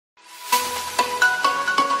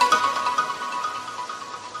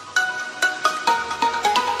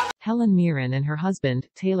Helen Mirren and her husband,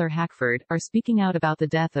 Taylor Hackford, are speaking out about the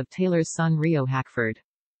death of Taylor's son Rio Hackford.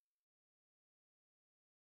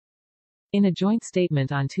 In a joint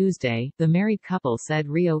statement on Tuesday, the married couple said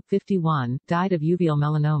Rio, 51, died of uveal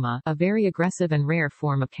melanoma, a very aggressive and rare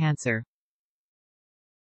form of cancer.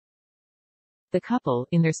 The couple,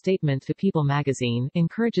 in their statement to People magazine,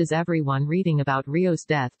 encourages everyone reading about Rio's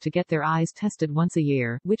death to get their eyes tested once a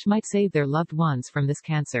year, which might save their loved ones from this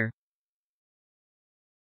cancer.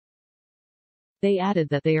 They added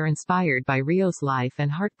that they are inspired by Rio's life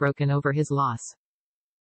and heartbroken over his loss.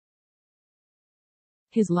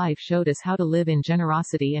 His life showed us how to live in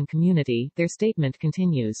generosity and community, their statement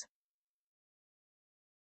continues.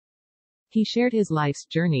 He shared his life's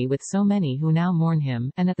journey with so many who now mourn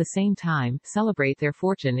him, and at the same time, celebrate their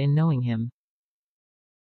fortune in knowing him.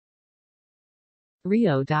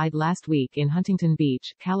 Rio died last week in Huntington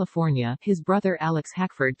Beach, California, his brother Alex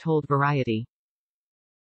Hackford told Variety.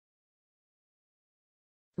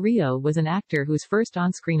 Rio was an actor whose first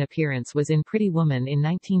on-screen appearance was in Pretty Woman in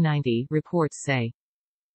 1990, reports say.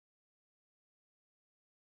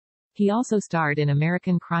 He also starred in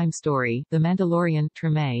American Crime Story, The Mandalorian,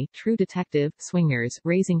 Treme, True Detective, Swingers,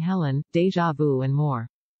 Raising Helen, Deja Vu and more.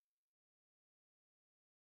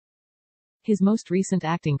 His most recent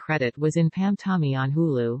acting credit was in Pam Tommy on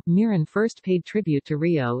Hulu. Mirren first paid tribute to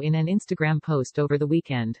Rio in an Instagram post over the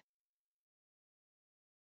weekend.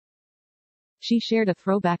 She shared a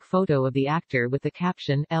throwback photo of the actor with the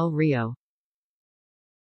caption, El Rio.